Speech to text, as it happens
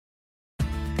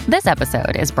This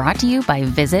episode is brought to you by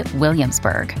Visit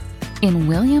Williamsburg. In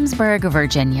Williamsburg,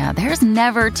 Virginia, there's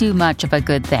never too much of a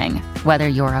good thing. Whether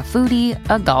you're a foodie,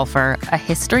 a golfer, a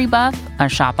history buff, a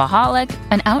shopaholic,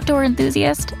 an outdoor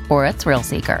enthusiast, or a thrill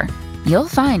seeker, you'll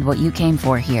find what you came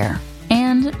for here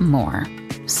and more.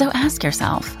 So ask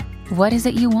yourself, what is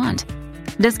it you want?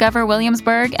 Discover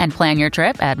Williamsburg and plan your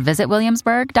trip at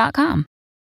visitwilliamsburg.com.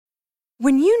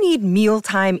 When you need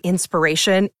mealtime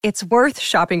inspiration, it's worth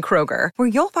shopping Kroger, where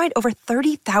you'll find over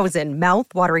 30,000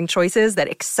 mouth-watering choices that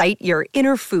excite your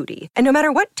inner foodie. And no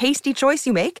matter what tasty choice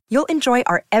you make, you'll enjoy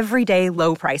our everyday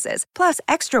low prices, plus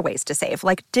extra ways to save,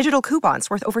 like digital coupons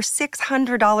worth over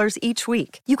 $600 each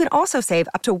week. You can also save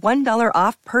up to $1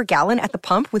 off per gallon at the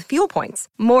pump with fuel points.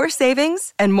 More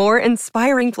savings and more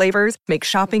inspiring flavors make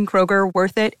shopping Kroger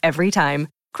worth it every time.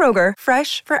 Kroger,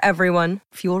 fresh for everyone.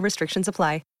 Fuel restrictions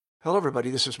apply. Hello, everybody.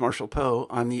 This is Marshall Poe.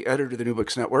 I'm the editor of the New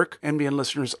Books Network. NBN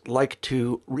listeners like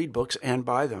to read books and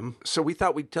buy them. So we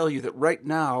thought we'd tell you that right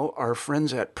now, our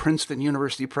friends at Princeton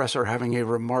University Press are having a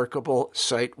remarkable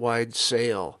site-wide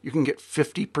sale. You can get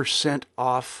 50%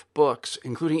 off books,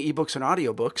 including ebooks and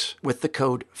audiobooks, with the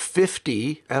code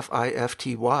 50,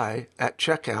 F-I-F-T-Y, at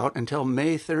checkout until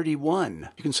May 31.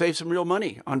 You can save some real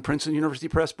money on Princeton University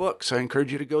Press books. I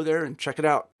encourage you to go there and check it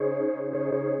out.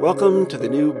 Welcome to the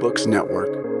New Books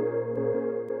Network.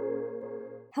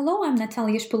 Hello, I'm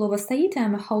Natalia Shpilova-Said.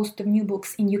 I'm a host of New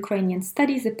Books in Ukrainian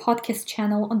Studies, a podcast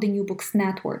channel on the New Books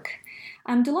Network.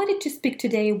 I'm delighted to speak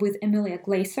today with Emilia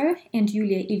Glaser and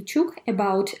Yulia Ilchuk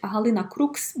about Halyna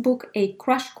Kruk's book, A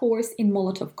Crash Course in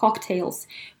Molotov Cocktails,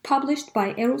 published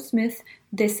by Arrowsmith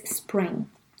this spring.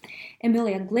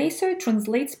 Emilia Glaser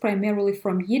translates primarily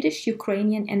from Yiddish,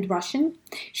 Ukrainian, and Russian.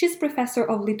 She's professor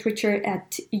of literature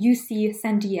at UC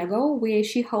San Diego, where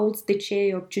she holds the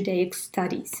chair of Judaic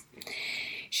Studies.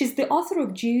 She's the author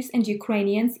of Jews and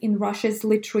Ukrainians in Russia's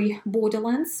Literary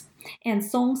Borderlands and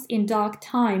Songs in Dark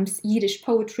Times, Yiddish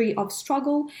Poetry of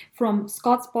Struggle from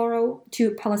Scottsboro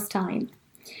to Palestine.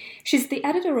 She's the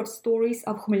editor of Stories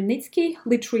of Khmelnytsky,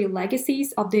 Literary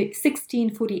Legacies of the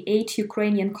 1648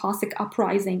 Ukrainian Cossack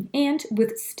Uprising, and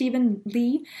with Stephen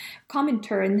Lee,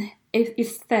 Comintern,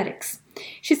 Aesthetics.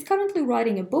 She's currently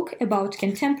writing a book about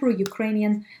contemporary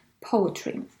Ukrainian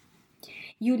poetry.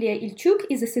 Yulia Ilchuk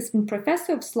is assistant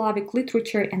professor of Slavic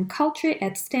literature and culture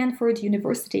at Stanford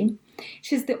University.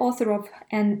 She's the author of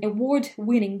an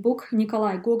award-winning book,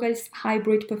 Nikolai Gogol's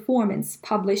Hybrid Performance,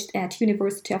 published at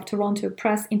University of Toronto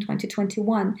Press in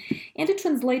 2021, and a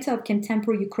translator of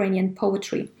contemporary Ukrainian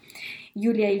poetry.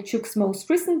 Yulia Ilchuk's most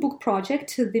recent book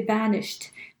project, The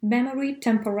Vanished: Memory,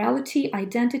 Temporality,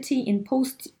 Identity in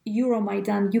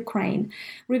Post-Euromaidan Ukraine,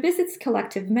 revisits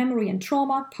collective memory and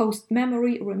trauma,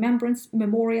 post-memory, remembrance,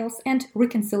 memorials, and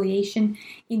reconciliation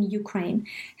in Ukraine.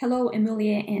 Hello,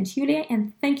 Emilia and Yulia,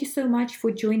 and thank you so much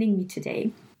for joining me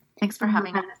today. Thanks for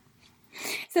having us.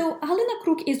 So, Halyna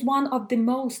Kruk is one of the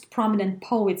most prominent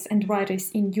poets and writers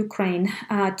in Ukraine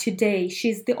today.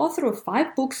 She's the author of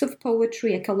 5 books of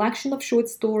poetry, a collection of short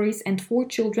stories, and 4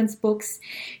 children's books.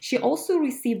 She also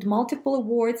received multiple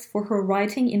awards for her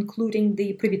writing, including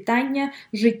the Привітання,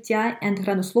 Життя, and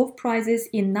Гранослов prizes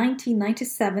in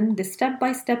 1997, the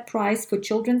Step-by-Step Prize for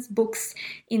Children's Books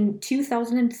in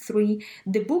 2003,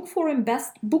 the Book Forum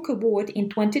Best Book Award in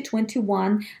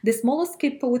 2021, the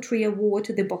Smolosky Poetry Award,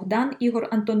 the Bogdan Igor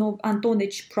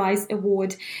Antonich Prize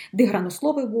Award, the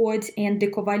Granoslov Award, and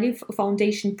the Kovalev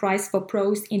Foundation Prize for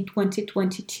Prose in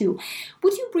 2022.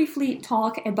 Would you briefly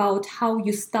talk about how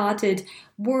you started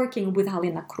working with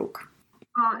Halyna Kruk?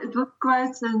 It was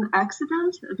quite an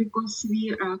accident because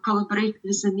we collaborated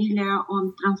with Emilia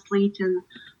on translating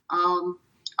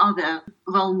other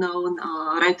well-known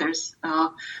writers,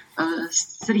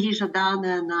 Sergei Zhadan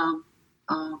and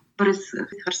Boris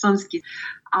Khersonsky.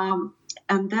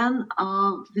 And then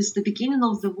with the beginning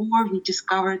of the war, we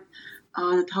discovered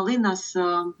that Halyna's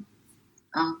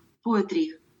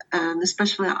poetry, and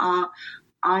especially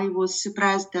I was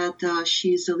surprised that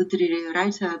she's a literary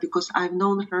writer because I've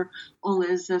known her only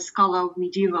as a scholar of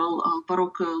medieval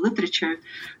Baroque literature.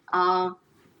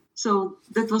 So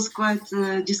that was quite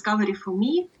a discovery for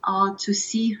me to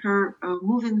see her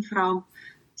moving from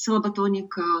syllabatonic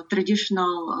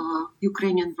traditional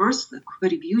Ukrainian verse, like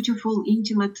very beautiful,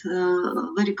 intimate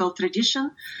lyrical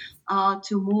tradition,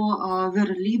 to more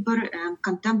very liber and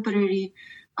contemporary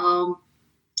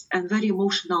and very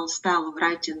emotional style of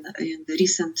writing in the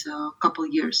recent couple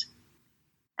years.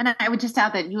 And I would just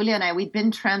add that Yulia and I, we'd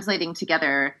been translating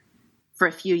together for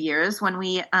a few years when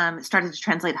we started to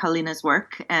translate Halyna's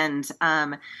work. And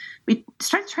we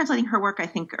started translating her work, I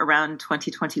think, around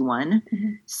 2021.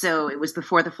 Mm-hmm. So it was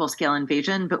before the full-scale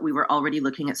invasion, but we were already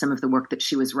looking at some of the work that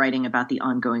she was writing about the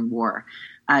ongoing war.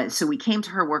 So we came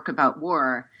to her work about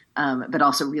war, but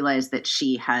also realized that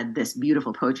she had this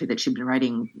beautiful poetry that she'd been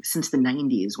writing since the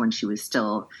 90s when she was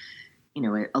still,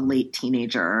 a late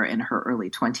teenager in her early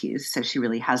 20s. So she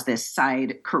really has this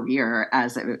side career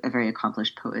as a very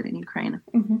accomplished poet in Ukraine.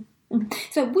 Mm-hmm. Mm-hmm.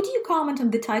 So would you comment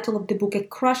on the title of the book, A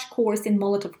Crash Course in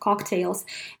Molotov Cocktails?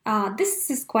 This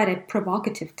is quite a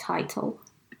provocative title.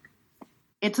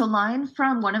 It's a line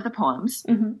from one of the poems.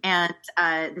 Mm-hmm.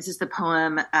 And this is the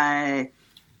poem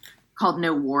called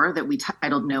No War that we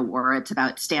titled No War. It's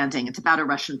about standing. It's about a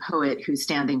Russian poet who's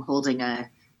standing holding a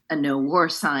no war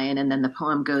sign. And then the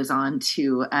poem goes on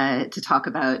to talk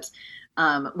about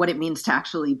what it means to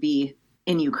actually be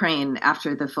in Ukraine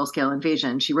after the full-scale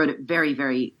invasion. She wrote it very,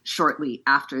 very shortly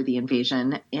after the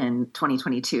invasion in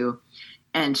 2022.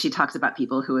 And she talks about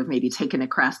people who have maybe taken a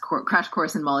crash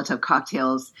course in Molotov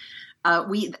cocktails.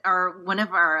 One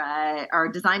of our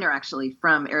designer actually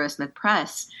from Arrowsmith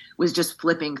Press was just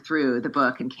flipping through the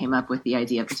book and came up with the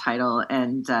idea of the title,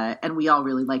 and we all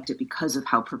really liked it because of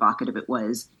how provocative it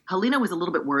was. Halyna was a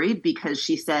little bit worried because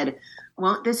she said,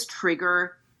 "Won't this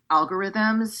trigger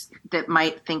algorithms that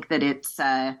might think that it's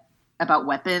about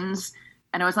weapons?"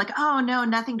 And I was like, "Oh no,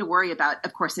 nothing to worry about."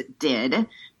 Of course, it did.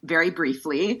 Very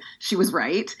briefly, she was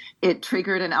right. It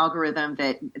triggered an algorithm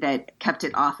that kept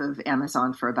it off of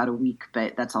Amazon for about a week,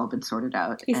 but that's all been sorted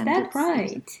out. Is that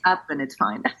right? It's up and it's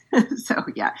fine. So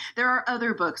yeah, there are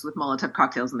other books with Molotov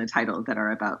cocktails in the title that are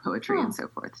about poetry and so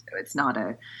forth. So it's not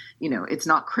it's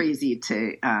not crazy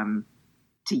to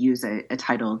use a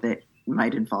title that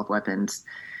might involve weapons.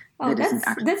 Oh,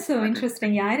 that's so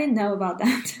interesting. Yeah, I didn't know about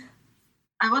that.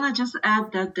 I want to just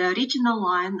add that the original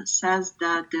line says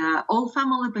that all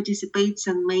family participates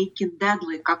in making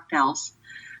deadly cocktails.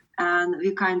 And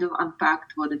we kind of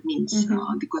unpacked what it means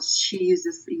because she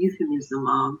uses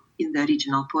euphemism in the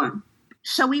original poem.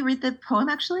 Shall we read the poem,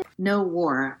 actually? No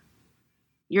war.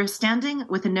 You're standing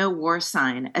with a no war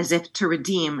sign as if to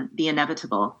redeem the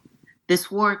inevitable.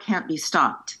 This war can't be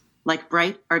stopped. Like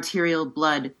bright arterial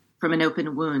blood from an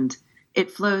open wound, it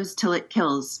flows till it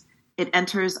kills. It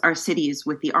enters our cities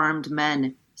with the armed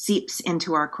men, seeps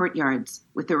into our courtyards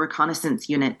with the reconnaissance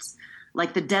units,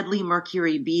 like the deadly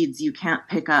mercury beads you can't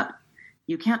pick up.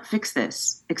 You can't fix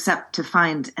this, except to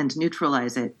find and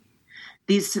neutralize it.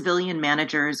 These civilian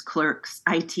managers, clerks,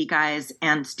 IT guys,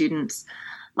 and students,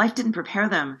 life didn't prepare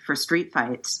them for street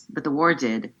fights, but the war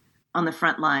did. On the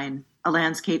front line, a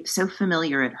landscape so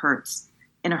familiar it hurts.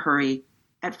 In a hurry.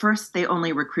 At first, they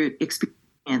only recruit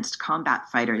experienced combat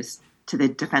fighters to the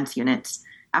defense units.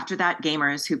 After that,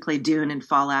 gamers who play Dune and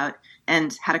Fallout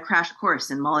and had a crash course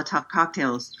in Molotov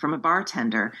cocktails from a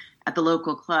bartender at the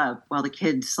local club while the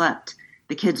kids slept.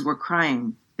 The kids were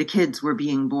crying. The kids were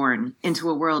being born into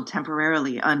a world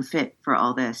temporarily unfit for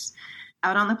all this.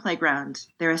 Out on the playground,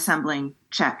 they're assembling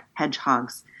Czech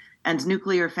hedgehogs, and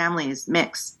nuclear families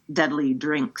mix deadly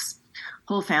drinks.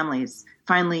 Whole families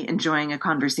finally enjoying a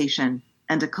conversation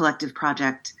and a collective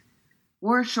project.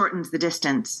 War shortens the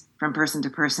distance from person to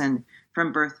person,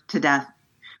 from birth to death,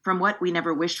 from what we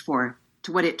never wished for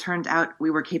to what it turned out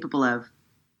we were capable of.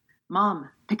 Mom,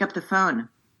 pick up the phone.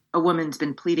 A woman's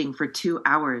been pleading for 2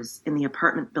 hours in the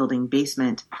apartment building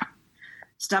basement.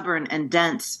 Stubborn and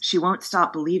dense, she won't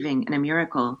stop believing in a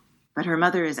miracle, but her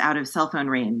mother is out of cell phone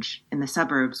range in the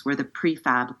suburbs where the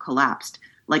prefab collapsed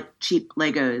like cheap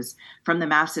Legos from the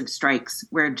massive strikes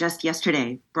where just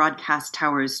yesterday broadcast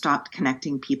towers stopped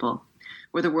connecting people,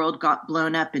 where the world got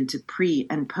blown up into pre-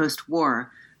 and post-war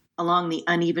along the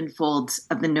uneven folds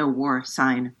of the no war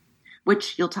sign,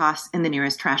 which you'll toss in the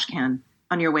nearest trash can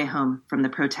on your way home from the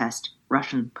protest,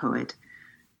 Russian poet.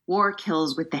 War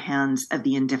kills with the hands of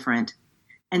the indifferent,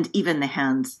 and even the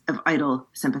hands of idle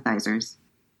sympathizers.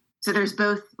 So there's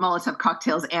both Molotov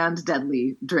cocktails and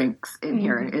deadly drinks in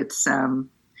here. It's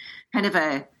kind of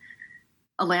a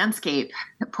landscape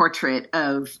portrait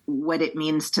of what it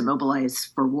means to mobilize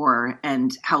for war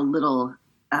and how little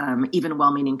even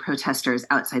well-meaning protesters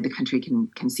outside the country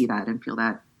can see that and feel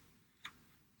that.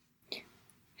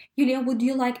 Yulia, would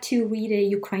you like to read a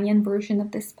Ukrainian version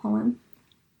of this poem?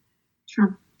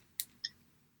 Sure.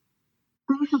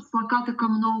 Тиша сплакати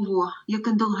камново, як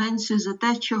індульгенцію за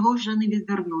те, чого вже не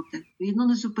відвернути, війну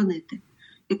не зупинити,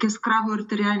 як яскраву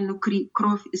артеріальну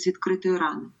кров із відкритої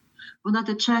рани. Вона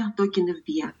тече, доки не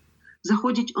вб'є.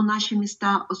 Заходять у наші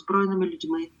міста озброєними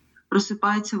людьми,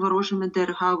 розсипаються ворожими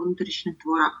ДРГ у внутрішніх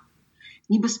дворах.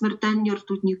 Ніби смертельні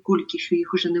ртутні кульки, що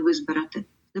їх уже не визбирати.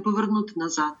 не повернути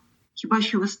назад, хіба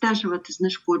що вистежувати,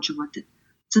 знешкоджувати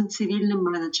цим цивільним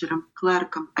менеджерам,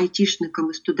 клеркам,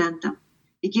 айтішникам і студентам,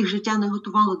 яких життя не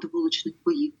готувало до вуличних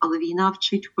боїв, але війна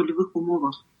вчить в польових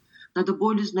умовах, на до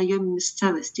болю знайомі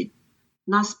місцевості.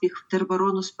 Наспіх в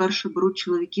тероборону спершу беруть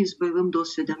чоловіків з бойовим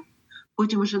досвідом,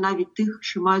 потім уже навіть тих,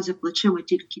 що мають за плечима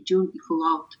тільки дюн і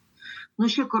фоллаут. Ну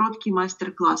ще короткий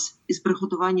майстер-клас із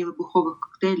приготування вибухових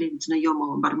коктейлів від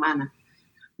знайомого бармена.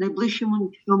 В найближчому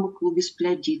нічному клубі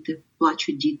сплять діти,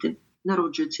 плачуть діти,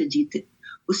 народжуються діти.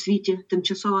 У світі,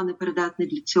 тимчасово непридатний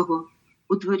для цього,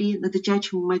 у дворі на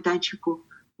дитячому майданчику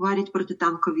варять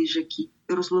протитанкові їжаки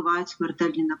і розливають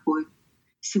смертельні напої.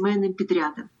 Сімейним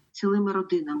підрядом, цілими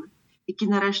родинами, які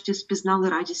нарешті спізнали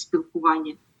радість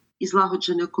спілкування і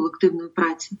злагодженої колективної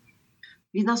праці.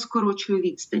 Війна скорочує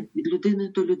відстань від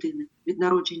людини до людини, від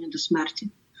народження до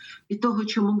смерті, від того,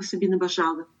 чому ми собі не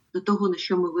бажали, до того, на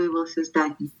що ми виявилися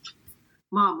здатні.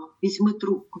 «Мамо, візьми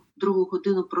трубку», другу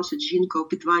годину просить жінка у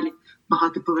підвалі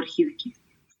багатоповерхівки,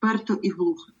 вперто і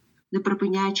глухо, не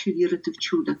припиняючи вірити в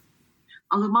чудо.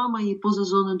 Але мама її поза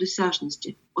зоною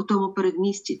досяжності, у тому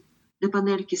передмісті, де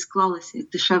панельки склалися, як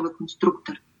дешевий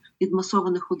конструктор, від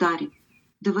масованих ударів,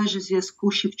 де вежі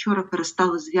зв'язку ще вчора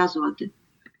перестали зв'язувати,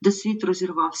 де світ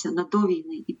розірвався на до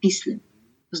війни і після,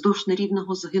 вздовж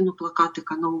нерівного загину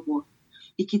плакатика «No War»,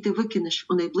 який ти викинеш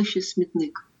у найближчий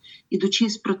смітник, ідучи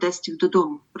з протестів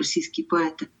додому, російські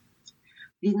поети.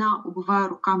 Війна убиває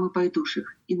руками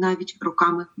байдужих і навіть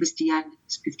руками бездіяльних,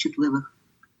 співчутливих.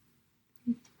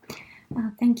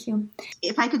 Thank you.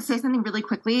 If I could say something really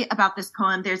quickly about this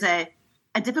poem, there's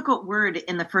a difficult word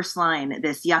in the first line,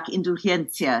 this jak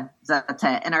indulgencia,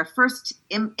 and our first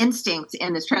instinct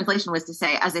in this translation was to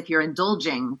say, as if you're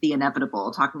indulging the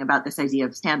inevitable, talking about this idea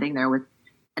of standing there with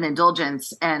an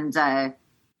indulgence. And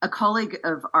a colleague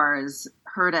of ours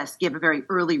heard us give a very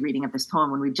early reading of this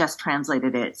poem when we just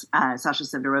translated it, Sasha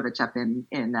Sidorovich up in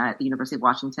the University of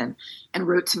Washington, and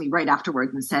wrote to me right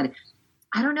afterwards and said,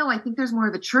 I don't know, I think there's more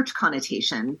of a church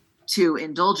connotation to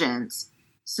indulgence.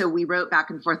 So we wrote back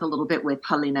and forth a little bit with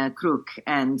Halyna Kruk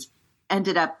and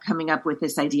ended up coming up with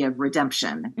this idea of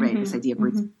redemption, right? This idea of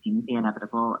redeeming the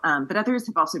inevitable. But others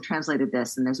have also translated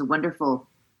this, and there's a wonderful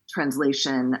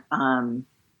translation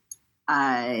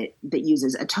that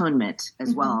uses atonement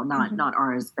as well. Not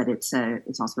ours, but it's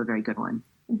also a very good one.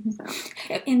 So.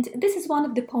 And this is one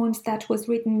of the poems that was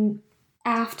written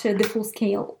after the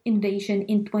full-scale invasion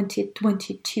in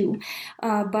 2022.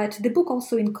 But the book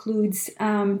also includes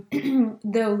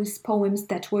those poems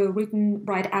that were written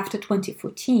right after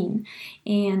 2014.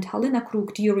 And Halyna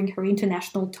Kruk, during her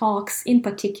international talks, in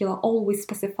particular, always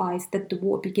specifies that the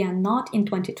war began not in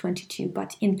 2022,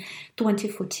 but in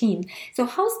 2014. So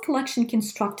how's collection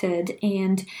constructed,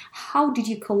 and how did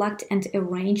you collect and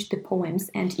arrange the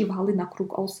poems? And if Halyna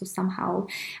Kruk also somehow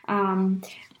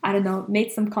I don't know,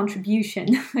 made some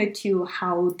contribution to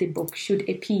how the book should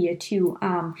appear to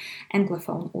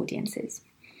Anglophone audiences.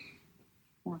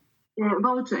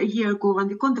 About a year ago, when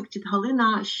we contacted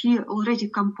Halyna, she already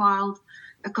compiled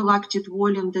a collected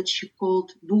volume that she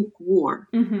called Book War.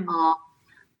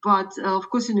 But of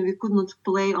course, we could not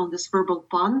play on this verbal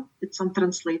pun. It's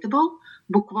untranslatable.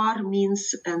 Book War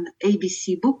means an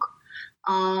ABC book.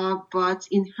 But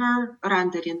in her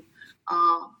rendering,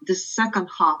 the second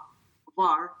half,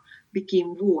 war,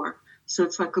 became war. So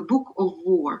it's like a book of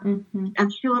war.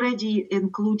 And she already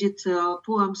included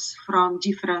poems from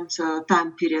different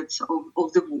time periods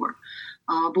of the war,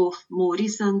 both more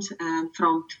recent and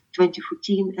from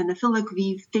 2014. And I feel like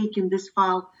we've taken this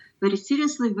file very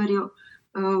seriously,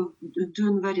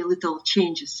 doing very little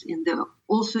changes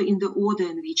also in the order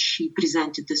in which she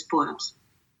presented these poems.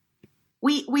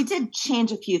 We did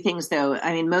change a few things, though.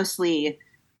 I mean, mostly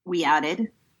we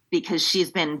added, because she's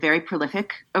been very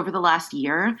prolific over the last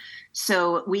year.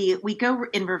 So we go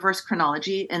in reverse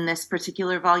chronology in this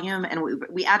particular volume, and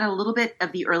we add a little bit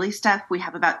of the early stuff. We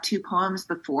have about 2 poems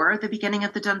before the beginning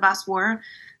of the Donbass War,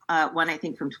 one I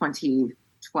think from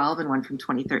 2012 and one from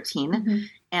 2013.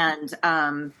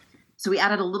 And so we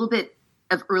added a little bit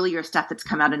of earlier stuff that's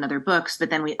come out in other books, but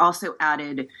then we also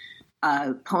added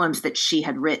poems that she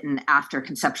had written after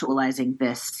conceptualizing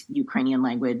this Ukrainian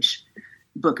language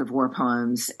book of war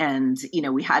poems. And,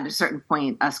 we had at a certain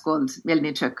point, Askold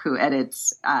Melnichuk, who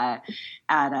edits at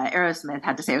Arrowsmith,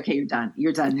 had to say, okay,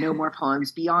 you're done. No more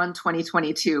poems beyond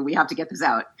 2022. We have to get this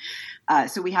out.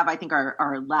 So we have, I think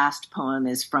our last poem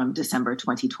is from December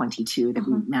 2022 that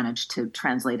we managed to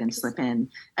translate and slip in.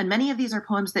 And many of these are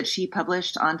poems that she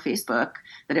published on Facebook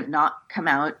that have not come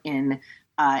out in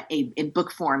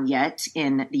book form yet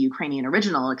in the Ukrainian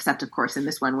original, except of course in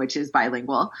this one, which is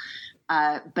bilingual.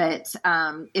 But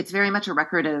it's very much a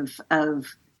record of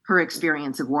her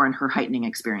experience of war and her heightening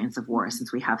experience of war,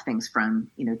 since we have things from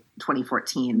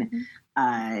 2014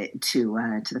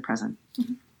 to the present.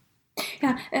 Mm-hmm.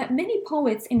 Yeah, many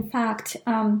poets, in fact,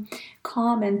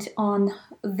 comment on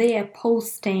their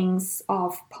postings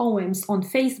of poems on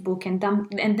Facebook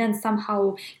and then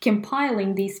somehow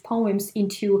compiling these poems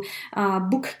into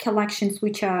book collections,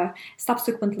 which are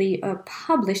subsequently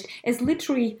published. As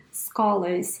literary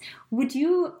scholars, would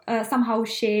you somehow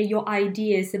share your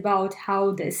ideas about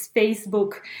how this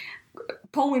Facebook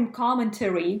poem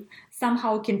commentary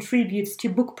somehow contributes to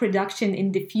book production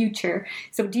in the future?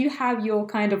 So do you have your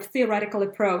kind of theoretical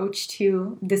approach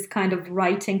to this kind of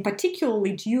writing,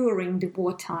 particularly during the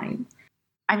wartime?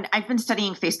 I've been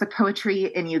studying Facebook poetry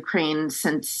in Ukraine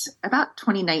since about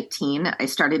 2019. I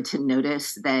started to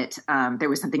notice that there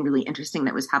was something really interesting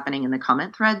that was happening in the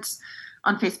comment threads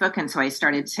on Facebook. And so I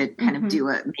started to kind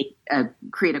of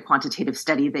create a quantitative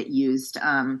study that used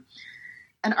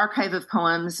an archive of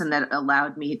poems, and that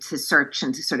allowed me to search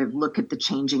and to sort of look at the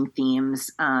changing themes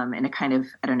in a kind of,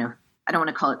 I don't want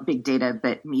to call it big data,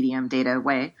 but medium data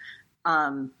way.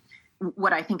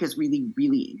 What I think is really,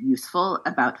 really useful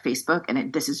about Facebook,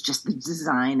 and this is just the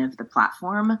design of the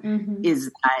platform, is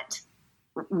that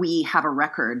we have a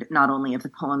record not only of the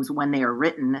poems when they are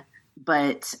written,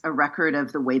 but a record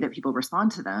of the way that people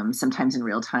respond to them, sometimes in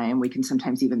real time. We can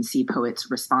sometimes even see poets'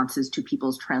 responses to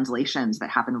people's translations that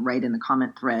happen right in the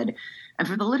comment thread. And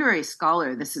for the literary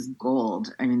scholar, this is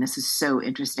gold. I mean, this is so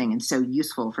interesting and so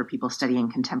useful for people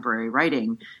studying contemporary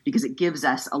writing, because it gives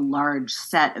us a large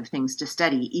set of things to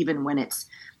study, even when it's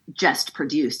just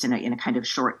produced in a kind of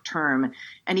short term,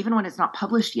 and even when it's not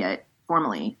published yet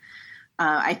formally.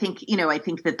 I think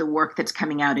that the work that's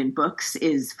coming out in books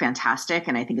is fantastic,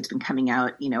 and I think it's been coming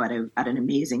out, at an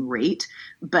amazing rate.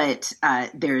 But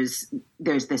there's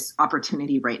this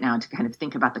opportunity right now to kind of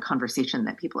think about the conversation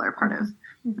that people are a part of.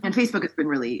 And Facebook has been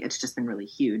really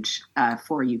huge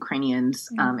for Ukrainians,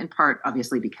 in part,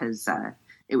 obviously, because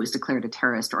it was declared a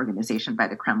terrorist organization by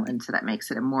the Kremlin, so that makes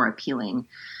it a more appealing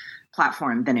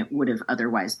platform than it would have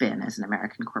otherwise been as an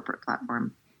American corporate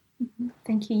platform.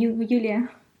 Thank you, Yulia.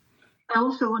 I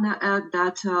also want to add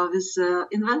that with the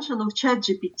invention of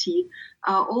ChatGPT,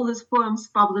 all these poems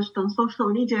published on social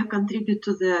media contribute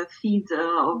to the feed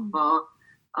of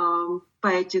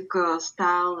poetic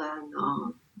style,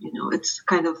 and it's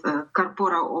kind of a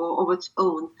corpora of its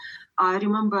own. I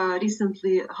remember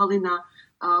recently Halyna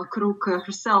Kruk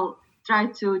herself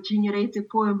tried to generate a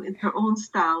poem in her own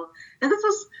style, and it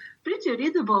was pretty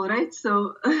readable, right?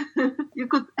 So you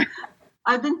could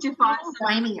identify.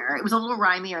 It was a little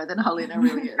rhymier than Halyna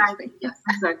really is. Yes,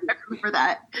 exactly. For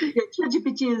that. Yeah,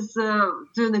 ChatGPT is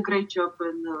doing a great job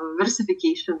in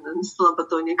versification and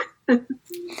slabotonic.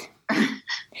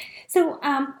 So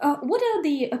what are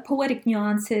the poetic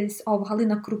nuances of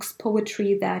Halyna Kruk's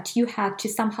poetry that you had to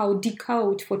somehow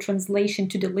decode for translation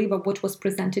to deliver what was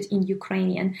presented in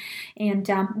Ukrainian? And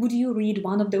would you read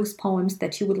one of those poems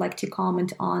that you would like to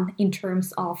comment on in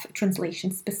terms of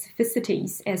translation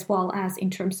specificities, as well as in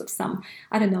terms of some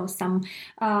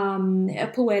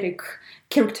poetic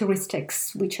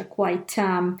characteristics which are quite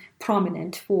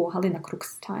prominent for Halyna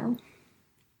Kruk's style?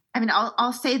 I mean,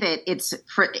 I'll say that it's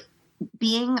for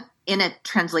being in a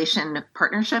translation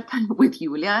partnership with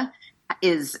Yulia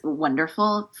is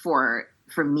wonderful for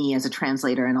me as a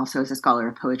translator and also as a scholar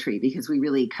of poetry, because we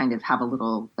really kind of have a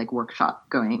little workshop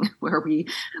going where we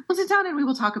will sit down and we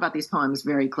will talk about these poems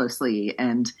very closely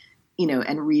and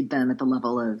read them at the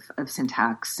level of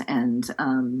syntax and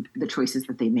the choices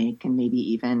that they make, and maybe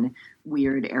even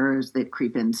weird errors that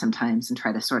creep in sometimes, and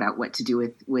try to sort out what to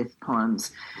do with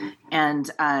poems. And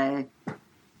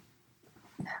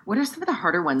what are some of the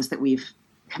harder ones that we've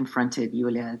confronted,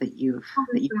 Yulia, that you've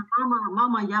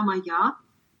Mama Yama Ya.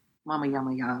 Mama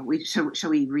Yama Ya. Shall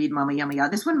we read Mama Yama Ya?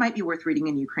 This one might be worth reading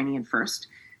in Ukrainian first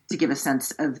to give a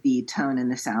sense of the tone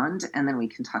and the sound, and then we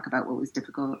can talk about what was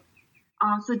difficult.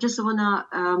 So just want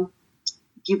to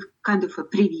give kind of a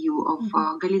preview of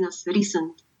Galina's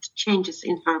recent changes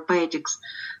in her poetics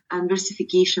and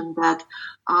versification, that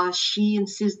she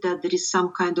insists that there is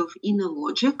some kind of inner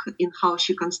logic in how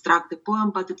she constructs the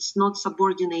poem, but it's not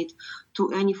subordinate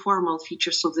to any formal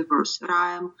features of the verse,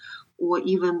 rhyme, or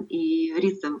even a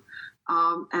rhythm.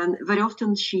 And very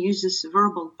often she uses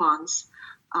verbal puns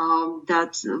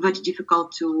that's very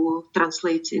difficult to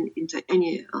translate into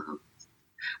any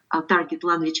target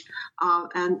language.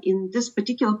 And in this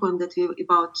particular poem that we're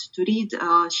about to read,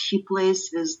 she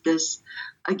plays with this,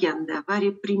 again, the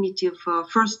very primitive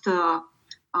first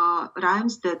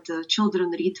rhymes that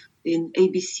children read in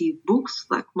ABC books,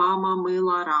 like Mama,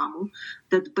 Mila, Ramu,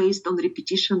 that based on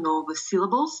repetition of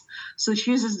syllables. So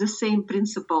she uses the same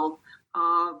principle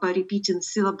by repeating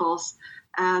syllables.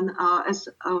 And as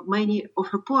many of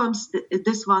her poems,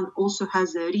 this one also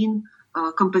has a rhyme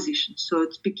composition. So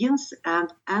it begins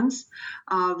and ends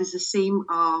with the same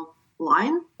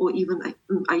line, or even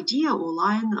an idea or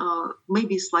line,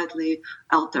 maybe slightly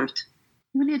altered.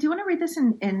 Yulia, do you want to read this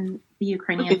in the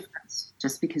Ukrainian first,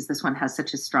 just because this one has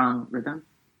such a strong rhythm?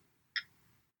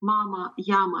 Мама,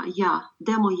 яма, я,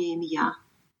 де моє ім'я?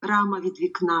 Рама від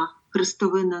вікна,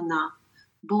 хрестовина на.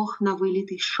 Бог на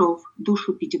виліт йшов,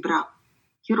 душу підібрав.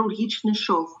 Хірургічний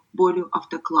шов, болю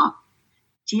автоклав.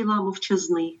 Тіла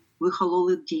мовчазни,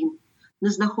 вихололи дім. Не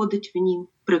знаходить в нім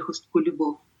прихистку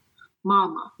любов.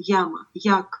 Мама, яма,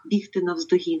 як бігти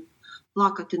навздогін,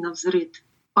 плакати навзрид,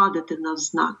 падати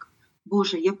навзнак.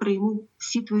 Боже, я прийму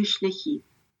всі твої шляхи,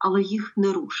 але їх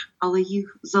не руш, але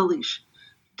їх залиш.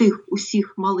 Тих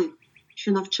усіх малих,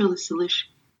 що навчилися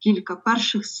лиш кілька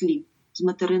перших слів з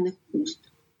материних уст,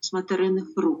 з материних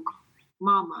рук.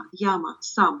 Мама, яма,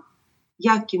 сам,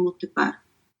 як йому тепер?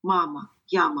 Мама,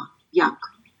 яма, як?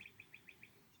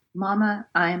 Mama,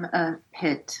 I'm a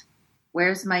pit.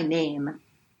 Where's my name?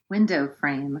 Window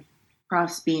frame,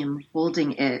 crossbeam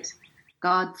holding it.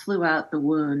 God flew out the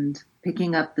wound,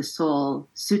 picking up the soul,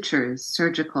 sutures,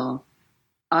 surgical.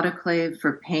 Autoclave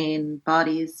for pain,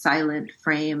 body's silent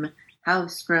frame,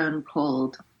 house grown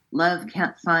cold. Love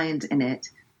can't find in it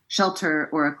shelter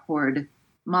or accord.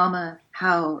 Mama,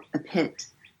 how a pit.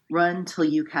 Run till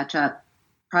you catch up.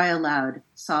 Cry aloud,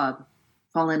 sob,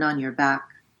 fallen on your back.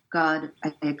 God,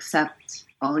 I accept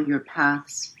all your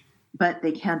paths, but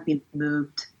they can't be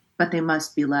moved, but they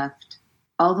must be left.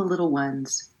 All the little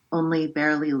ones, only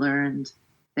barely learned,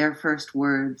 their first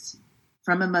words,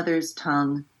 from a mother's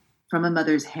tongue, from a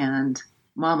mother's hand.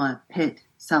 Mama, pit,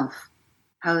 self.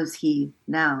 How is he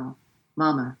now?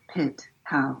 Mama, pit,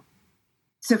 how?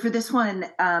 So for this one,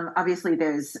 obviously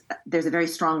there's a very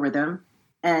strong rhythm.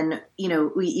 And,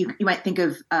 you might think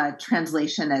of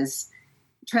translation as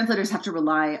translators have to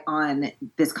rely on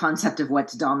this concept of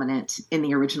what's dominant in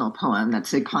the original poem.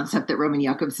 That's a concept that Roman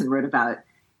Jakobson wrote about.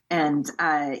 And,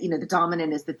 the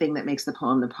dominant is the thing that makes the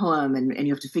poem, and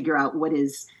you have to figure out what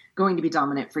is going to be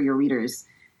dominant for your readers.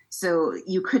 So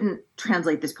you couldn't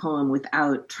translate this poem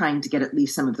without trying to get at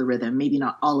least some of the rhythm, maybe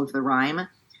not all of the rhyme.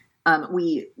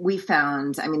 We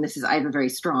found, I have a very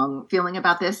strong feeling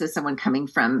about this as someone coming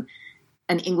from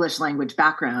an English language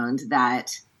background,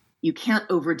 that you can't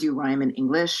overdo rhyme in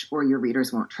English or your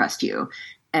readers won't trust you.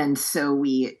 And so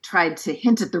we tried to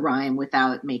hint at the rhyme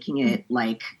without making it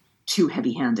like too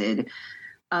heavy-handed.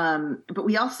 But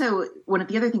we also, one of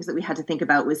the other things that we had to think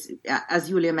about was, as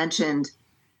Yulia mentioned,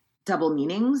 double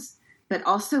meanings, but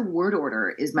also word order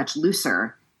is much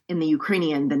looser in the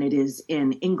Ukrainian than it is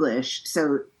in English.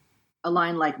 So a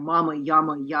line like mama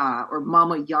yama ya or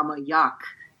mama yama yak,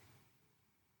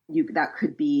 that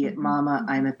could be mama,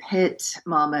 I'm a pit,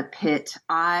 mama, pit,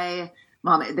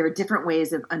 mama. There are different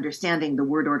ways of understanding the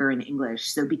word order in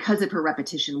English. So because of her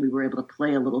repetition, we were able to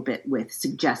play a little bit with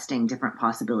suggesting different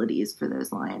possibilities for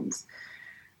those lines.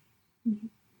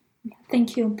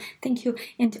 Thank you.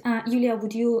 And Yulia,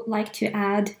 would you like to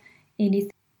add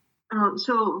anything?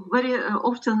 So very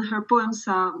often her poems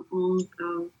are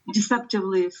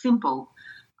deceptively simple,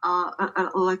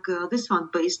 like this one,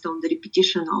 based on the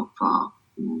repetition of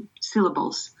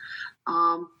syllables.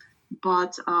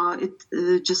 But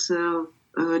it just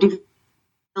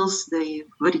reveals the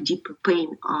very deep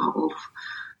pain of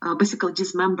basically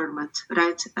dismemberment,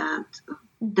 right? And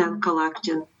then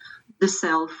collecting the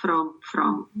cell from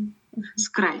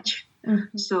scratch.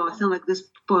 Mm-hmm. So I feel like this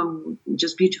poem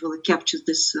just beautifully captures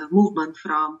this movement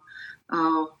from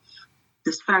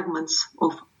these fragments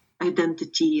of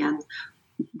identity and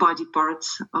body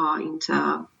parts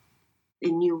into a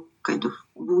new kind of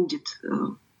wounded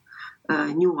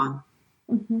new one.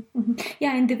 Mm-hmm, mm-hmm.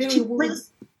 Yeah, and the very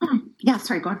words. Yeah,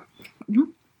 sorry, go on. Mm-hmm.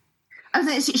 I was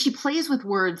gonna say, she plays with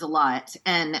words a lot,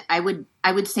 and I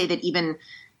would say that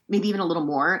maybe even a little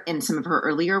more in some of her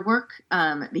earlier work,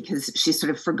 because she's sort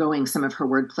of forgoing some of her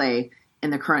wordplay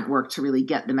in the current work to really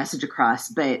get the message across.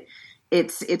 But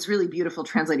it's really beautiful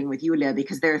translating with Yulia,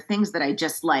 because there are things that I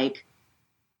just like,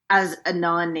 as a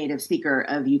non-native speaker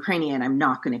of Ukrainian, I'm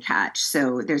not going to catch.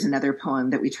 So there's another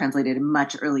poem that we translated, a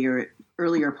much earlier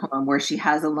poem, where she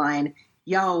has a line,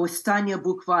 "Ya ostanya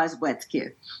bukva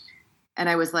zbetki," and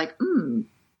I was like,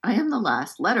 I am the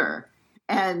last letter,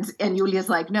 and Yulia's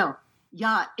like, no,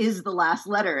 Ya is the last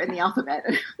letter in the alphabet.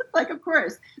 Like, of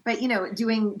course. But,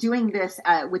 doing this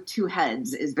with two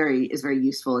heads is very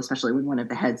useful, especially when one of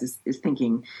the heads is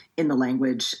thinking in the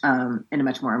language in a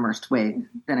much more immersed way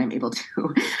than I'm able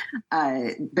to.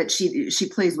 But she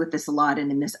plays with this a lot. And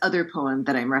in this other poem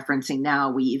that I'm referencing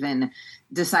now, we even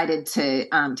decided to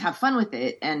have fun with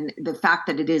it. And the fact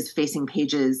that it is facing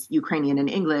pages Ukrainian and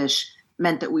English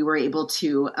meant that we were able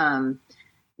to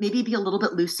maybe be a little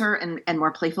bit looser and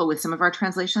more playful with some of our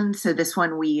translations. So this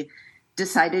one, we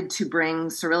decided to bring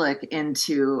Cyrillic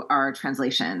into our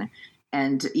translation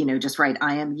and, just write,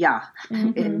 I am Ya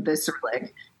in the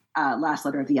Cyrillic last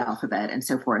letter of the alphabet and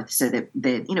so forth, so that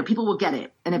people will get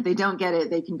it. And if they don't get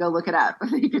it, they can go look it up.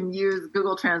 They can use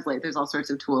Google Translate. There's all sorts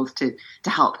of tools to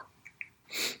help.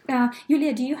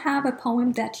 Yulia, do you have a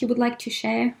poem that you would like to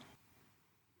share?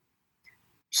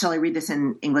 Shall I read this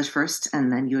in English first, and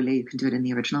then Yulia, you can do it in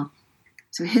the original?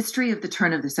 So, history of the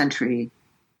turn of the century.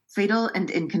 Fatal and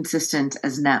inconsistent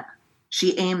as Nep,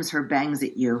 she aims her bangs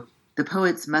at you. The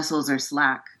poet's muscles are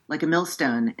slack, like a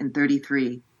millstone in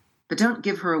 33. But don't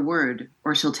give her a word,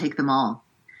 or she'll take them all.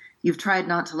 You've tried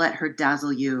not to let her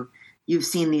dazzle you. You've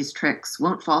seen these tricks,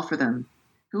 won't fall for them.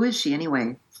 Who is she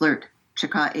anyway? Flirt,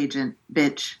 Chaka agent,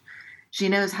 bitch. She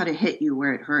knows how to hit you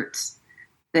where it hurts.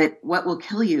 That what will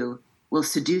kill you will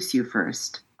seduce you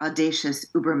first. Audacious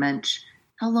Ubermensch,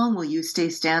 how long will you stay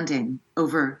standing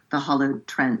over the hollowed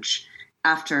trench,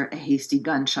 after a hasty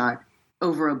gunshot,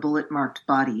 over a bullet-marked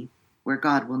body, where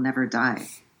God will never die?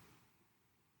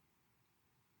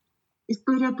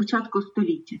 Історія початку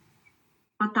століття.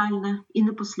 Фатальна і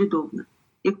непослідовна,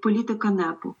 як політика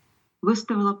НЕПу,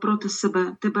 виставила проти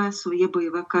себе тебе своє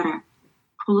бойове каре.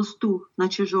 В холосту,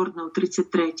 наче жорна у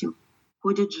 33-м,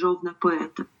 ходять жовна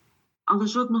поета. Але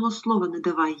жодного слова не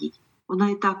давай їй, вона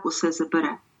і так усе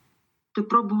забере. Ти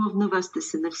пробував не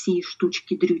вестися на всі її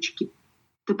штучки-дрючки.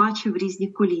 Ти бачив різні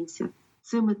колінця,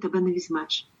 цими тебе не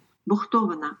візьмеш. Бо хто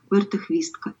вона,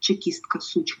 вертихвістка, чекістка,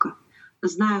 сучка,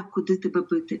 знає, куди тебе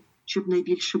бити, щоб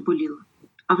найбільше боліло.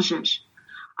 А вже ж.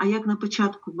 А як на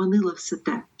початку манила все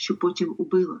те, що потім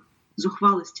убила,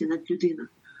 зухвалості над людина,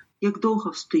 як довго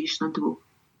встоїш на двох,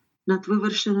 над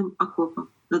вивершеним окопом,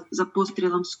 за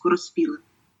пострілом скороспілим,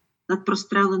 над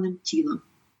простреленим тілом,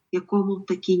 якому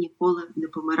таки ніколи не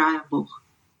помирає Бог.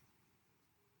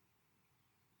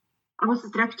 I was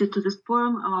attracted to this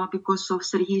poem because of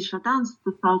Sergei Chardin's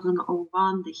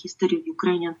 2001, The History of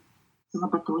Ukrainian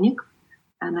Slabotonic,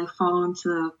 and I found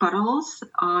parallels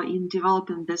in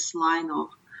developing this line of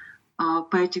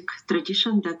poetic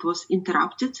tradition that was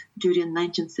interrupted during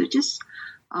 1930s,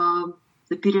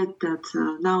 the period that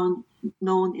now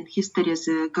known in history as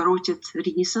the garroted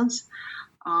Renaissance,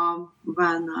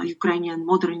 when Ukrainian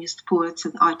modernist poets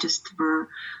and artists were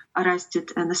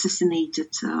arrested and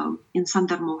assassinated in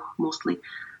Sandarmov mostly,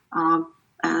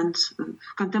 and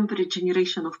contemporary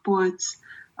generation of poets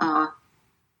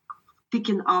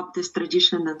picking up this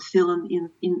tradition and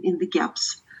filling in the gaps.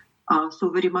 So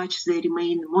very much they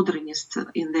remain modernist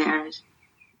in their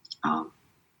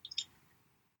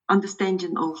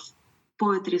understanding of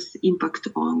poetry's impact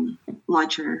on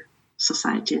larger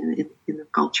society and in the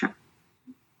culture.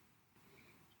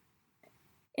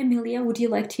 Emilia, would you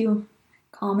like to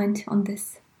comment on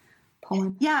this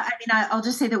poem? Yeah, I mean, I'll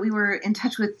just say that we were in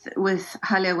touch with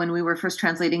Halyna when we were first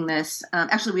translating this.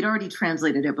 Actually, we'd already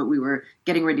translated it, but we were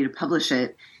getting ready to publish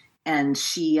it. And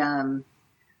she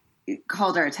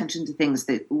called our attention to things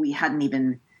that we hadn't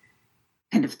even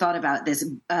kind of thought about. This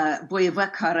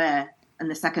boyeva kare in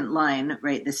the second line,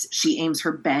 right? This, she aims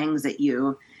her bangs at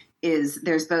you.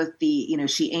 There's both the,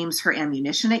 she aims her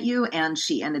ammunition at you, and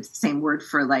it's the same word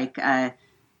for like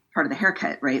part of the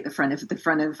haircut, right? The front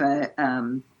of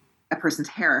a person's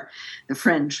hair, the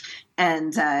fringe.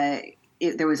 And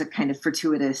there was a kind of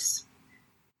fortuitous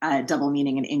double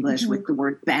meaning in English with the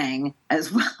word bang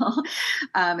as well.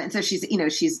 And so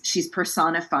she's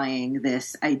personifying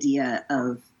this idea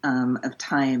of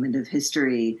time and of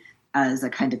history as a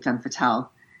kind of femme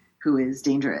fatale who is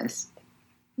dangerous.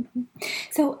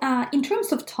 So in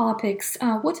terms of topics,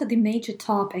 what are the major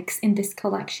topics in this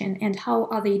collection and how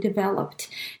are they developed?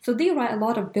 So there are a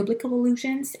lot of biblical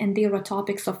allusions, and there are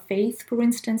topics of faith, for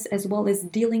instance, as well as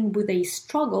dealing with a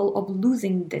struggle of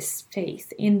losing this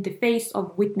faith in the face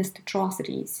of witnessed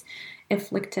atrocities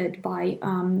inflicted by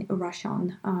Russia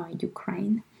on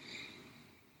Ukraine.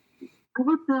 I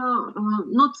would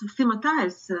not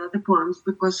thematize the poems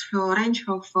because her range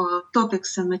of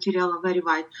topics and material are very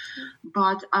wide,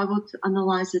 but I would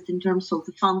analyze it in terms of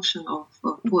the function of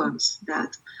poems,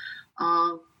 that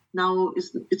now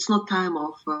it's not time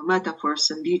of metaphors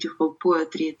and beautiful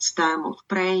poetry. It's time of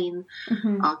praying,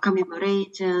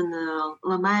 commemorating,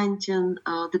 lamenting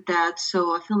the dead.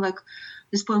 So I feel like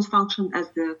these poems function as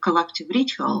the collective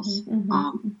rituals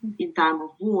in time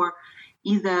of war,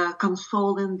 either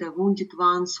consoling the wounded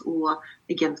ones or,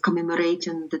 again,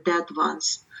 commemorating the dead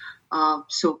ones.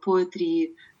 So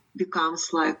poetry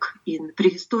becomes, like in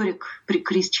prehistoric,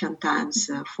 pre-Christian times,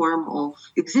 a form of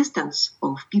existence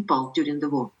of people during the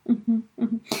war.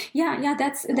 Yeah,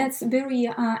 that's very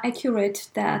accurate,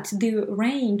 that the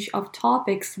range of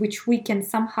topics which we can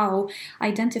somehow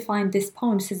identify in these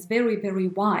poems is very, very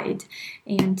wide.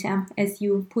 And as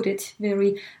you put it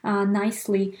very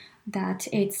nicely, that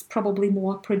it's probably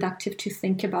more productive to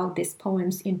think about these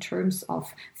poems in terms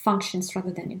of functions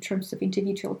rather than in terms of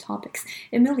individual topics.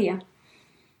 Emilia?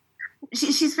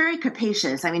 She's very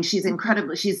capacious. I mean, she's an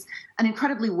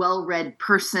incredibly well-read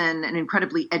person, an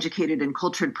incredibly educated and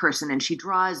cultured person, and she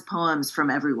draws poems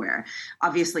from everywhere.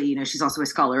 Obviously, she's also a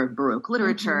scholar of Baroque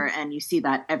literature, and you see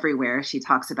that everywhere. She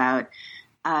talks about,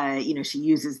 she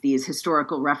uses these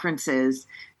historical references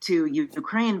to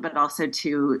Ukraine, but also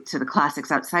to the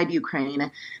classics outside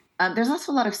Ukraine. There's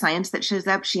also a lot of science that shows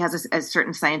up. She has a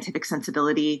certain scientific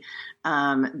sensibility,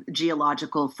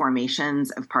 geological formations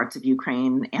of parts of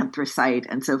Ukraine, anthracite,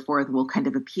 and so forth will kind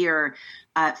of appear.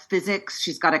 Physics,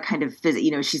 she's got a kind of,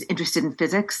 she's interested in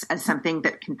physics as something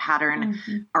that can pattern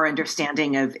our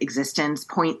understanding of existence,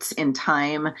 points in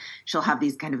time. She'll have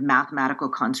these kind of mathematical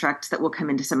constructs that will come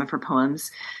into some of her poems.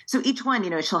 So each one,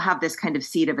 she'll have this kind of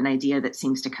seed of an idea that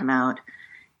seems to come out.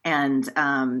 And,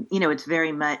 it's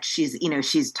very much,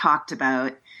 she's talked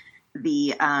about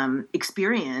the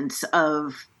experience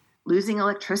of losing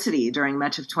electricity during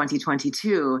much of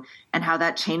 2022 and how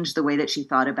that changed the way that she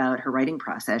thought about her writing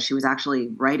process. She was actually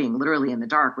writing literally in the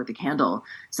dark with a candle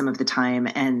some of the time.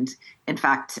 And in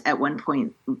fact, at one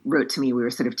point wrote to me, we were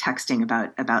sort of texting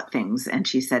about things. And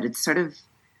she said,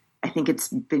 I think it's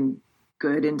been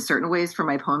good in certain ways for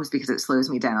my poems because it slows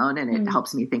me down and it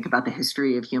helps me think about the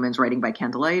history of humans writing by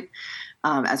candlelight,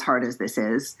 as hard as this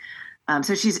is.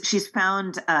 So she's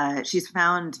found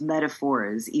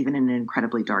metaphors even in an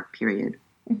incredibly dark period.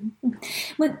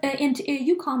 But and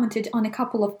you commented on a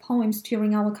couple of poems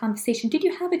during our conversation. Did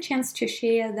you have a chance to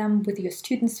share them with your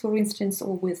students, for instance,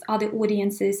 or with other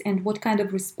audiences? And what kind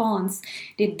of response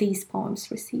did these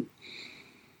poems receive?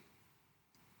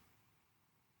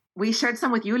 We shared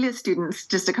some with Yulia's students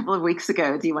just a couple of weeks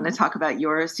ago. Do you want to talk about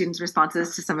your students'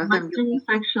 responses to some of them? My students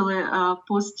actually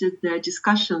posted their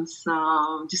discussion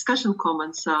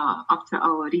comments after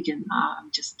our reading.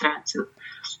 I'm just trying to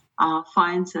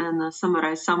find and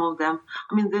summarize some of them.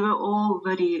 I mean, they were all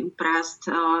very impressed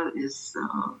with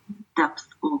depth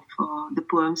of the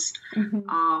poems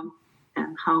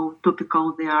and how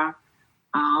topical they are.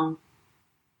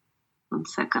 1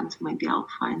 second, maybe I'll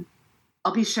find.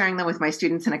 I'll be sharing them with my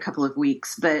students in a couple of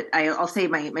weeks, but I'll say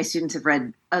my students have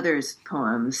read others'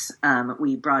 poems.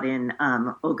 We brought in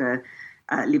Olga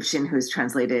Lipshin, who's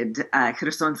translated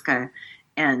Khersonskaya,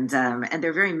 and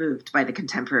they're very moved by the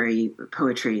contemporary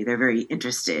poetry. They're very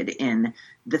interested in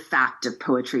the fact of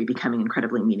poetry becoming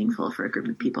incredibly meaningful for a group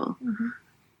of people.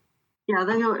 Yeah,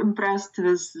 they were impressed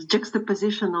with the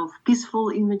juxtaposition of peaceful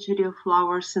imagery of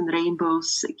flowers and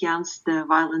rainbows against the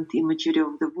violent imagery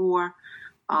of the war.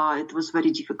 It was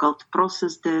very difficult to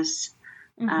process this.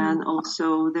 And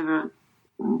also they were,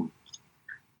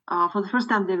 for the first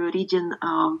time, they were reading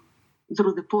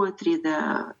through the poetry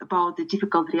about the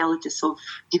difficult realities of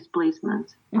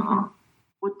displacement.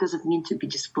 What does it mean to be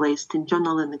displaced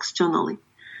internally and externally?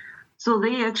 So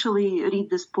they actually read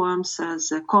these poems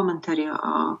as a commentary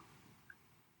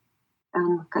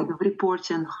and kind of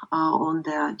reporting on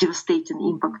the devastating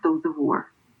impact of the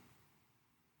war.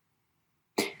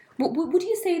 Would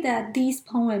you say that these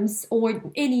poems or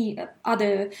any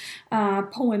other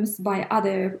poems by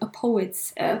other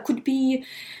poets could be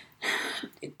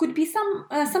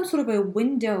some sort of a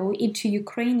window into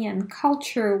Ukrainian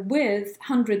culture with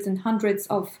hundreds and hundreds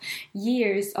of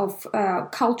years of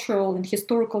cultural and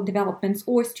historical developments,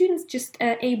 or students just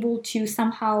able to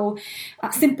somehow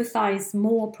sympathize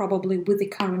more probably with the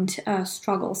current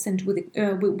struggles and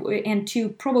and to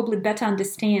probably better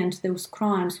understand those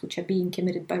crimes which are being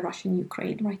committed by Russia and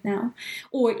Ukraine right now?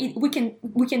 Or we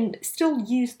can still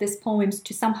use these poems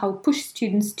to somehow push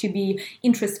students to be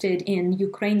interested in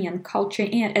Ukrainian culture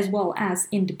and as well as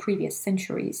in the previous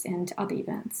centuries and other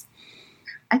events.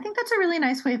 I think that's a really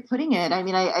nice way of putting it. I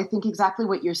mean, I think exactly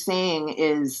what you're saying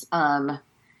is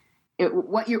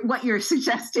what you're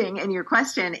suggesting in your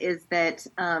question is that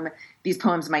these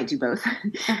poems might do both.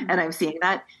 And I'm seeing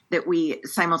that we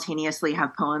simultaneously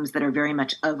have poems that are very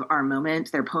much of our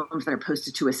moment. They're poems that are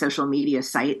posted to a social media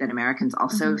site that Americans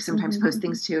also sometimes post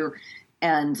things to.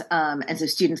 And so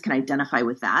students can identify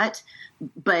with that.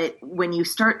 But when you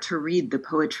start to read the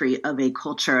poetry of a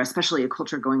culture, especially a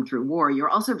culture going through war, you're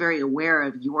also very aware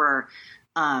of your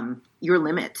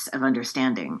limits of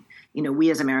understanding. You know,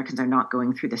 we as Americans are not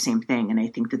going through the same thing. And I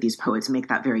think that these poets make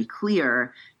that very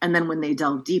clear. And then when they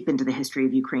delve deep into the history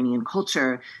of Ukrainian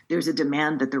culture, there's a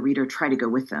demand that the reader try to go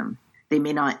with them. They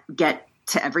may not get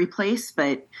to every place,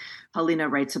 but Halyna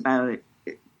writes about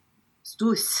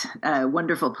Stus, a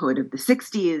wonderful poet of the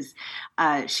 60s.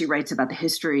 She writes about the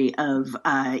history of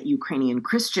Ukrainian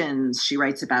Christians. She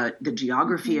writes about the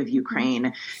geography of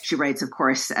Ukraine. She writes, of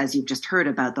course, as you've just heard,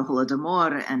 about the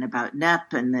Holodomor and about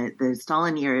NEP and the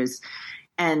Stalin years.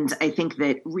 And I think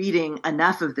that reading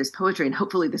enough of this poetry, and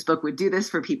hopefully this book would do this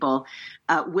for people,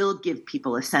 will give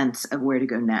people a sense of where to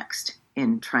go next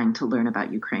in trying to learn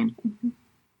about Ukraine.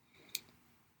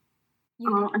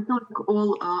 I feel like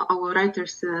all our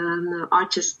writers and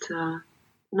artists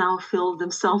now feel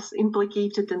themselves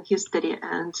implicated in history,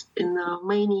 and in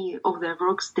many of their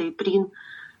works they bring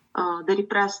the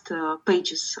repressed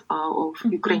pages of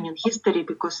Ukrainian history,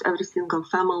 because every single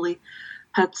family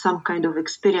had some kind of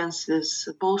experience with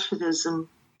Bolshevism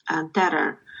and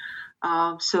terror.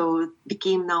 So it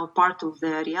became now part of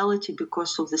their reality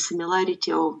because of the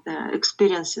similarity of their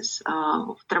experiences,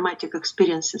 of traumatic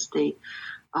experiences they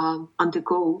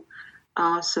undergo.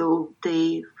 So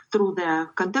they, through their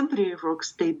contemporary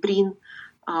works, they bring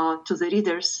to the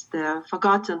readers the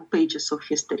forgotten pages of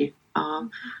history.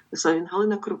 So in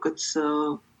Halyna Kruk, it's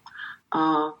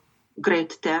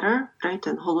Great Terror, right,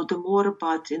 and Holodomor,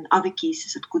 but in other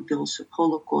cases it could be also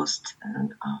Holocaust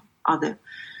and other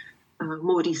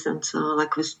more recent,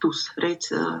 like with Stus, right,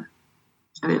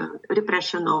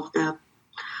 repression of the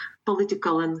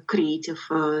political and creative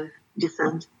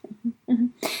dissent.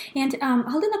 And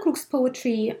Halyna Kruk's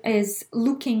poetry is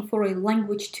looking for a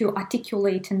language to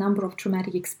articulate a number of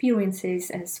traumatic experiences,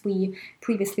 as we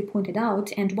previously pointed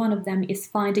out, and one of them is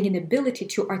finding an ability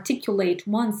to articulate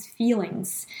one's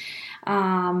feelings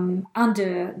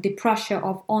under the pressure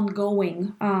of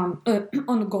ongoing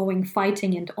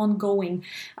fighting and ongoing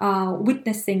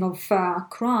witnessing of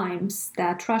crimes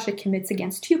that Russia commits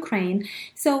against Ukraine.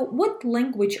 So what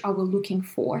language are we looking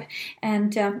for?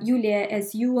 And Yulia,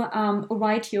 as you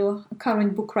write your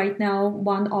current book right now,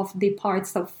 one of the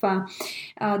parts of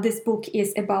this book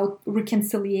is about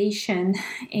reconciliation,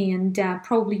 and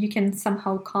probably you can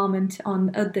somehow comment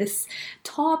on this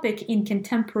topic in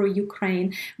contemporary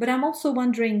Ukraine. But I'm also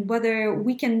wondering whether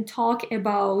we can talk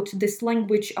about this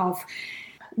language of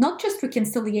not just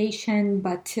reconciliation,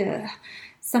 but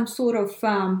some sort of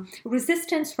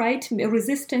resistance, right?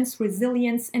 Resistance,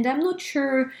 resilience. And I'm not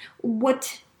sure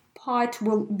what part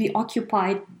will be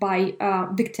occupied by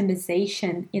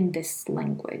victimization in this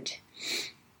language.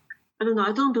 I don't know.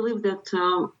 I don't believe that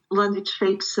language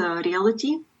shapes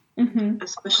reality,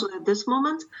 especially at this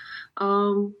moment.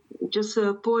 Just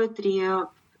poetry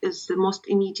is the most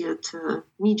immediate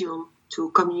medium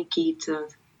to communicate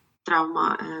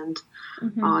trauma and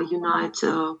unite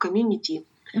community.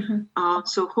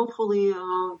 So hopefully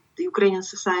the Ukrainian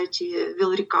society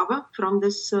will recover from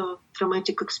this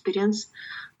traumatic experience.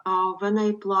 When I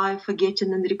apply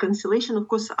forgetting and reconciliation, of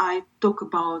course, I talk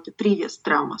about the previous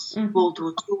traumas, World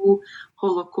War II,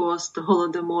 Holocaust,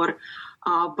 Holodomor,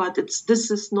 but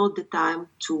this is not the time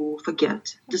to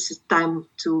forget. This is time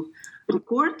to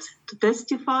record, to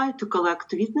testify, to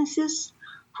collect witnesses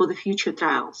for the future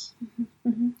trials.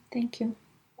 Thank you.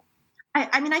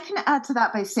 I mean, I can add to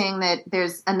that by saying that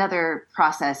there's another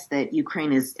process that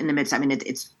Ukraine is in the midst. I mean,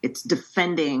 it's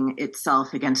defending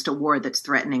itself against a war that's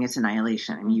threatening its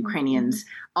annihilation. I mean, Ukrainians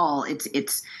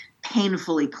it's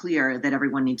painfully clear that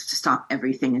everyone needs to stop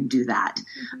everything and do that.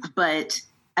 But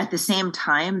at the same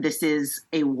time, this is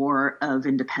a war of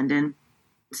independence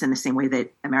in the same way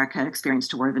that America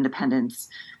experienced a war of independence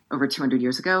over 200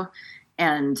 years ago.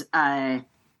 And I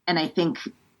think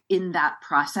in that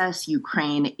process,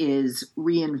 Ukraine is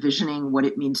re-envisioning what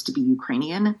it means to be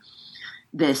Ukrainian.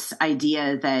 This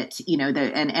idea that,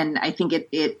 and I think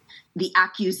the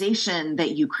accusation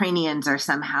that Ukrainians are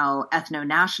somehow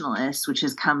ethno-nationalists, which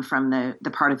has come from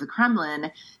the part of the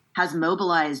Kremlin, has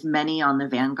mobilized many on the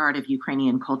vanguard of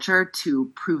Ukrainian culture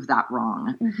to prove that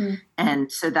wrong.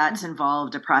 And so that's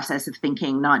involved a process of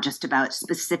thinking not just about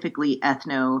specifically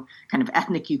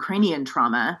ethnic Ukrainian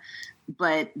trauma,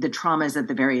 but the traumas of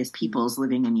the various peoples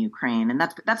living in Ukraine. And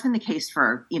that's been the case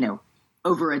for,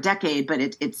 over a decade, but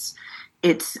it's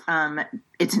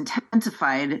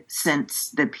intensified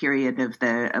since the period of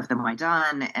the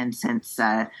Maidan and since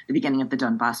the beginning of the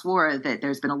Donbass War. That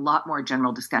there's been a lot more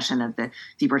general discussion of the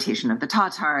deportation of the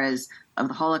Tatars, of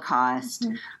the Holocaust,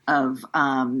 of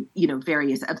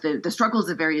various of the struggles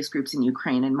of various groups in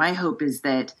Ukraine. And my hope is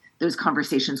that those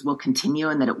conversations will continue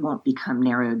and that it won't become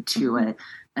narrowed to an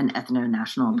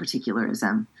ethno-national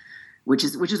particularism, which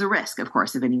is a risk, of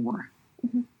course, of any war.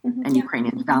 And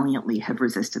Ukrainians valiantly have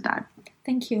resisted that.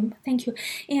 Thank you.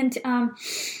 And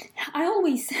I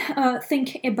always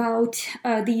think about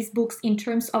these books in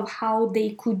terms of how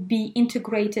they could be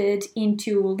integrated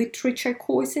into literature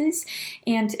courses.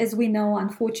 And as we know,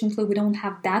 unfortunately, we don't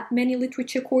have that many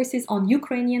literature courses on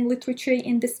Ukrainian literature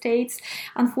in the States,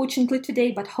 unfortunately,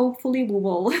 today. But hopefully, we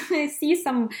will see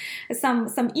some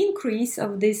increase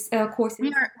of these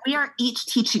courses. We are each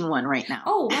teaching one right now.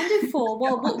 Oh, wonderful!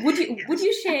 Well, would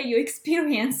you share your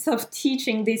experience of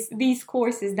teaching these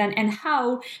courses then, and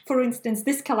how, for instance,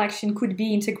 this collection could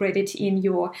be integrated in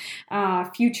your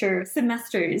future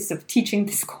semesters of teaching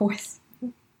this course?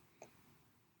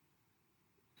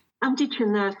 I'm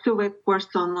teaching a 2-week course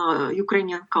on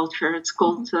Ukrainian culture. It's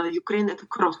called Ukraine at a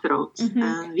Crossroads.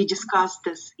 And we discuss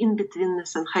this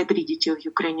in-betweenness and hybridity of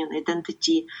Ukrainian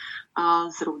identity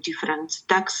through different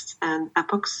texts and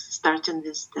epochs, starting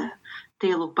with the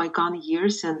Tale of Bygone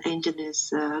Years and ending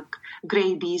is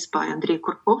Grey Bees by Andrei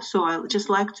Kurkov. So I just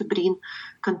like to bring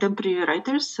contemporary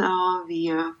writers. We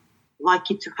are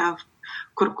lucky to have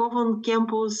Kurkov on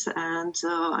campus, and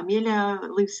Amelia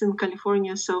lives in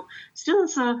California. So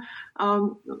students are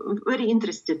very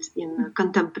interested in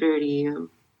contemporary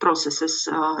processes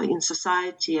in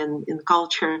society and in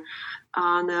culture.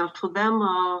 And for them,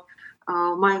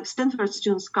 my Stanford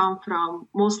students come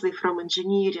mostly from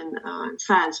engineering and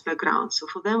science background. So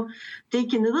for them,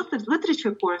 taking a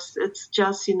literature course, it's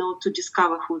just, to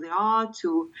discover who they are,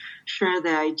 to share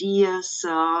their ideas,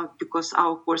 because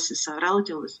our courses are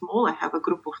relatively small. I have a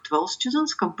group of 12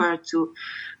 students compared to,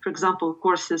 for example,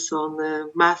 courses on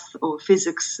math or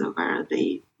physics where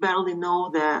they barely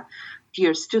know their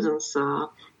peer students.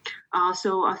 So I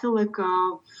feel like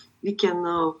we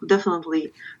can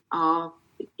definitely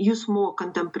use more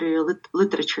contemporary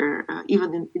literature,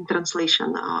 even in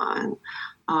translation, and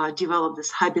develop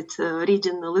this habit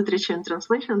reading literature in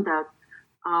translation that,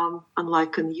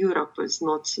 unlike in Europe, is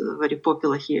not very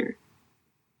popular here.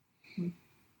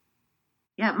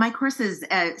 Yeah, my course is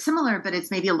similar, but it's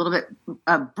maybe a little bit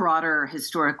broader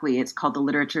historically. It's called The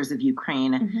Literatures of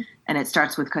Ukraine, and it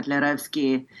starts with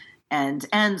Kotlяревsky and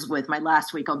ends with my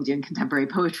last week. I'll be doing contemporary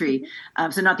poetry.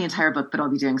 So not the entire book, but I'll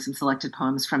be doing some selected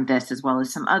poems from this as well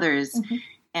as some others.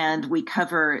 And we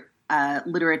cover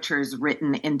literatures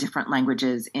written in different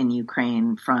languages in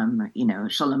Ukraine, from,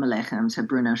 Sholem Aleichem to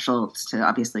Bruno Schultz to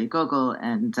obviously Gogol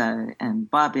and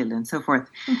Babil and so forth.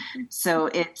 So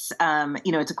it's,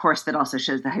 it's a course that also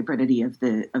shows the hybridity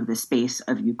of the space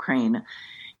of Ukraine.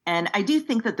 And I do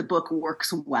think that the book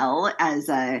works well as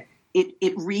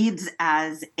it reads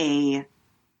as a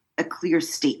clear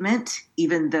statement,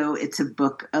 even though it's a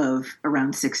book of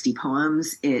around 60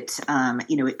 poems. It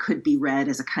could be read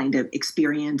as a kind of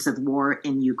experience of war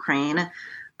in Ukraine.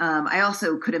 I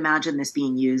also could imagine this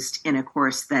being used in a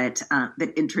course that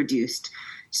introduced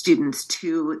students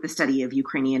to the study of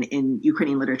Ukrainian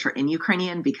literature in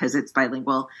Ukrainian, because it's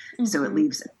bilingual. So it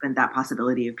leaves open that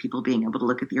possibility of people being able to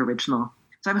look at the original.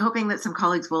 So I'm hoping that some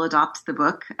colleagues will adopt the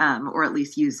book, or at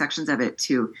least use sections of it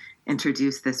to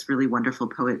introduce this really wonderful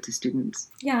poet to students.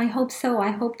 Yeah, I hope so.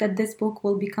 I hope that this book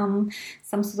will become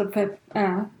some sort of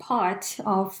a part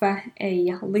of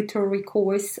a literary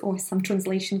course or some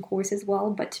translation course as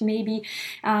well. But maybe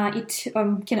it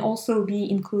can also be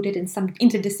included in some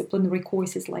interdisciplinary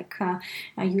courses, like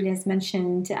Yulia has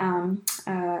mentioned,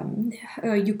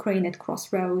 Ukraine at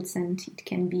Crossroads, and it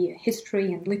can be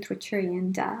history and literature.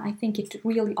 And I think it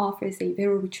really offers a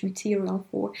very rich material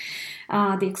for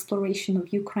the exploration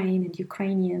of Ukraine and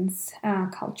Ukrainians'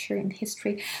 culture and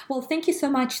history. Well, thank you so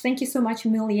much. Thank you so much,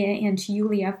 Amelia and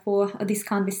Yulia, for this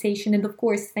conversation. And of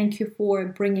course, thank you for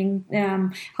bringing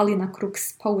Halyna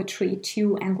Kruk's poetry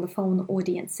to Anglophone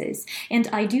audiences. And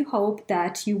I do hope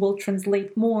that you will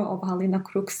translate more of Halyna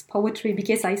Kruk's poetry,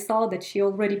 because I saw that she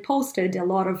already posted a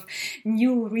lot of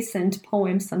new recent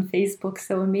poems on Facebook.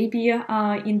 So maybe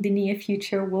in the near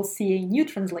future, we'll see a new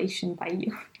translation by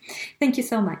you. Thank you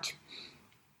so much.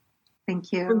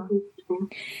 Thank you.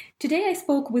 Today I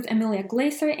spoke with Emilia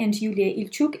Glaser and Yulia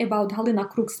Ilchuk about Halyna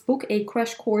Kruk's book, A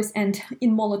Crash Course in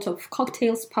Molotov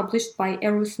Cocktails, published by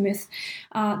Arrowsmith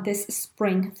this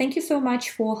spring. Thank you so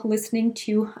much for listening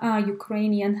to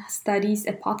Ukrainian Studies,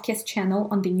 a podcast channel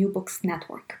on the New Books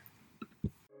Network.